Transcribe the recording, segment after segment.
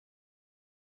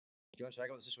you want to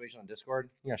check out the situation on Discord?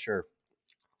 Yeah, sure.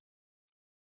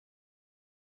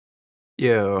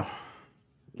 Yo.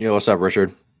 Yeah, what's up,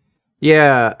 Richard?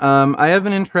 Yeah, I have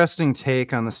an interesting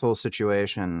take on this whole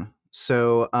situation.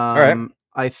 So, All right.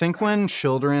 I think when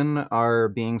children are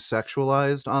being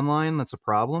sexualized online, that's a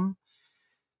problem.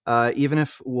 Even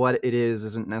if what it is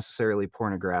isn't necessarily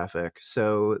pornographic.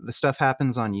 So the stuff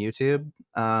happens on YouTube.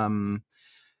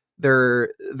 There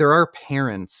are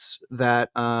parents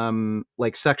that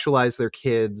like sexualize their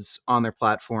kids on their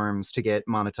platforms to get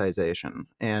monetization,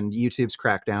 and YouTube's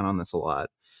cracked down on this a lot.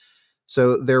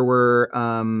 So there were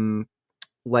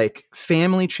like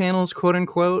family channels, quote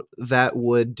unquote, that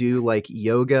would do like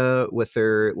yoga with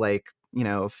their like,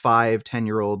 5,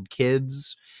 10-year-old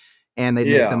kids, and they'd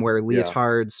make them Yeah, wear yeah.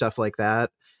 leotards, stuff like that.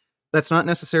 That's not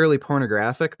necessarily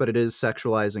pornographic, but it is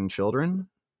sexualizing children.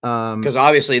 Because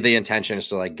obviously the intention is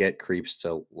to like get creeps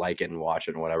to like it and watch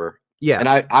it and whatever. Yeah. And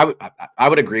I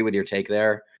would agree with your take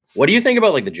there. What do you think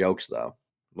about like the jokes though?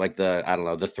 Like the I don't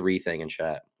know the three thing in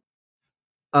chat.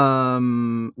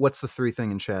 What's the three thing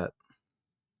in chat?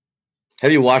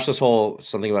 Have you watched this whole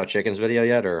something about chickens video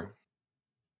yet? Or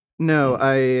No,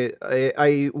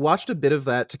 I watched a bit of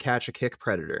that to catch a kick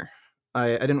predator.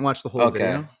 I didn't watch the whole okay,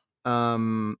 video.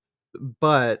 Um,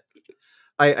 but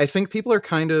I think people are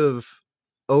kind of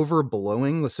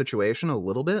overblowing the situation a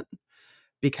little bit,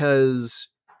 because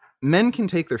men can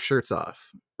take their shirts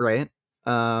off, right?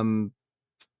 Um,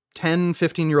 10,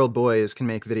 15-year-old boys can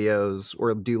make videos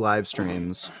or do live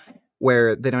streams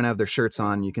where they don't have their shirts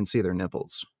on. You can see their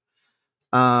nipples.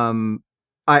 Um,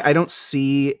 I don't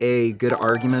see a good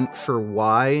argument for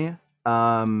why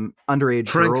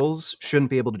underage girls shouldn't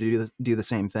be able to do the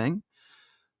same thing.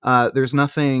 There's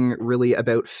nothing really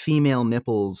about female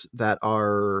nipples that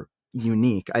are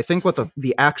unique. I think what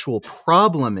the actual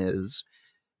problem is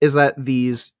that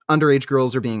these underage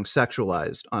girls are being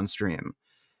sexualized on stream.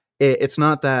 It's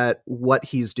not that what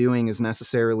he's doing is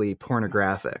necessarily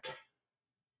pornographic.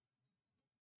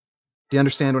 Do you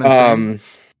understand what I'm saying? um,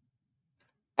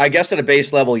 I guess at a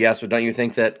base level, yes, but don't you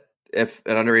think that if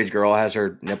an underage girl has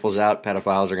her nipples out,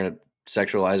 pedophiles are gonna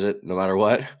sexualize it no matter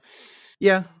what?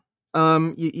 Yeah.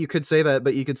 You could say that,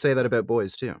 but you could say that about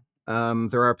boys too.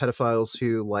 There are pedophiles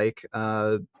who like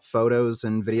photos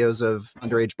and videos of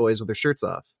underage boys with their shirts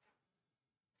off.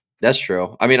 That's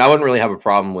true. I mean, I wouldn't really have a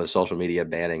problem with social media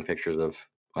banning pictures of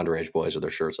underage boys with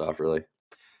their shirts off, really.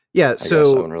 Yeah, I guess I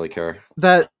so wouldn't really care.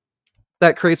 that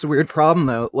that creates a weird problem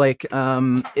though. Like,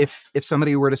 if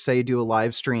somebody were to say do a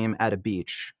live stream at a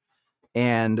beach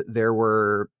and there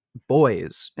were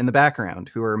boys in the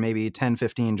background who are maybe 10,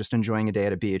 15, just enjoying a day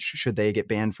at a beach, should they get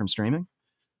banned from streaming?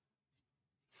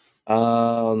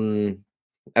 Um,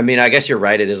 I mean, I guess you're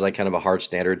right. It is like kind of a hard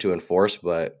standard to enforce,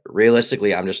 but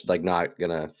realistically, I'm just like not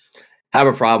gonna have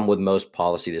a problem with most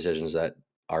policy decisions that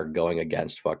are going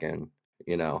against fucking,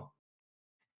 you know.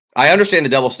 I understand the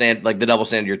double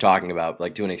standard you're talking about,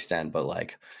 like to an extent, but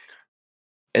like,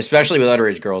 especially with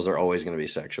underage girls, they're always going to be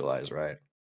sexualized, right?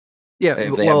 Yeah,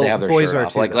 If they well, have their boys shirt are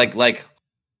off, too though. like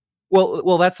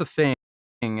Well, that's the thing.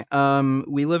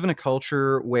 We live in a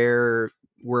culture where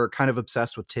we're kind of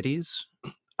obsessed with titties.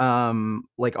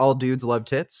 Like all dudes love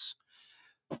tits,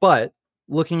 but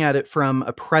looking at it from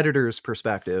a predator's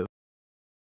perspective,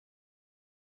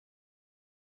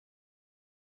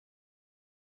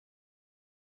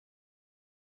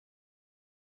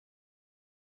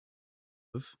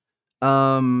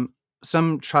 um,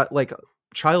 like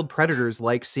child predators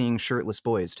like seeing shirtless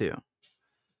boys too.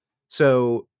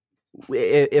 So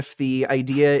if the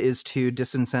idea is to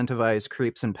disincentivize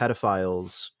creeps and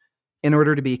pedophiles, in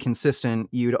order to be consistent,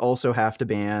 you'd also have to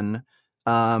ban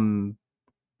um,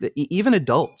 even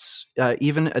adults,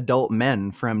 even adult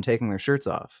men, from taking their shirts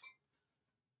off.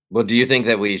 well, do you think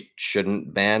that we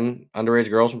shouldn't ban underage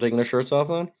girls from taking their shirts off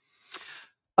then?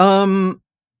 Um,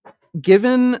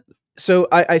 given so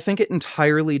I think it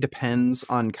entirely depends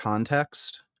on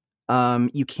context.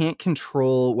 You can't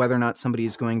control whether or not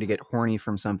somebody's going to get horny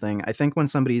from something. I think when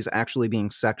somebody's actually being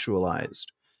sexualized,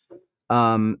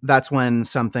 that's when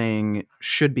something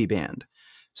should be banned.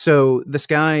 So this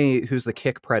guy who's the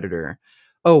kick predator,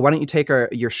 oh, why don't you take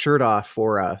your shirt off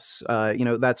for us?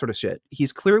 That sort of shit.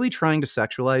 He's clearly trying to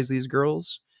sexualize these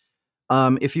girls.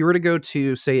 If you were to go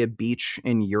to, say, a beach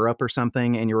in Europe or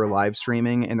something, and you were live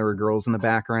streaming and there were girls in the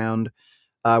background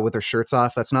with their shirts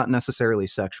off, that's not necessarily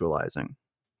sexualizing.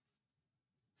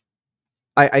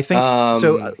 I think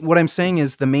so. Um, What I'm saying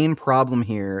is the main problem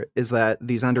here is that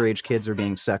these underage kids are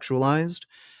being sexualized,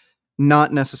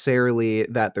 not necessarily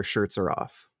that their shirts are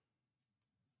off.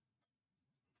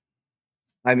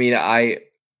 I mean, I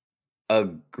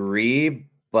agree,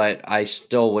 but I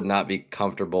still would not be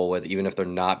comfortable with, even if they're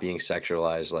not being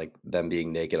sexualized, like them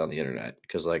being naked on the internet,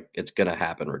 because like it's gonna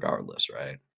happen regardless,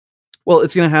 right? Well,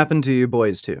 it's going to happen to you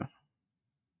boys too.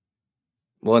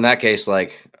 Well, in that case,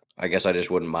 like I guess I just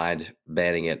wouldn't mind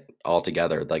banning it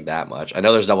altogether, like that much. I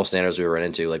know there's double standards we run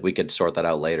into, like we could sort that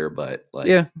out later, but like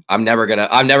Yeah, I'm never gonna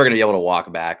be able to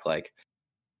walk back like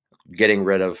getting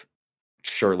rid of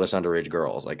shirtless underage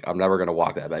girls. Like I'm never gonna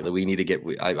walk that back. Like, we need to get.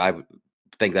 I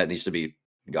think that needs to be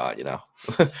gone.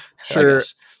 I sure.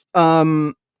 guess.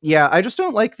 Yeah, I just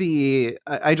don't like the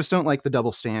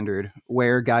double standard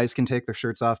where guys can take their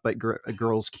shirts off but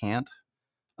girls can't.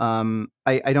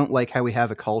 I don't like how we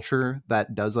have a culture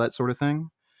that does that sort of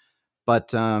thing.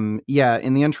 But yeah,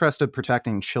 in the interest of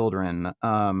protecting children,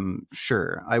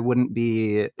 sure, I wouldn't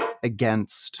be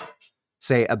against,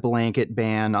 say, a blanket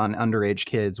ban on underage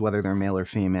kids, whether they're male or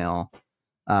female,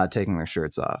 taking their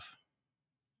shirts off.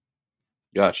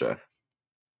 Gotcha.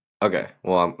 Okay.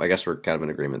 Well, I guess we're kind of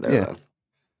in agreement there Yeah. then.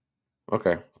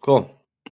 Okay. Cool.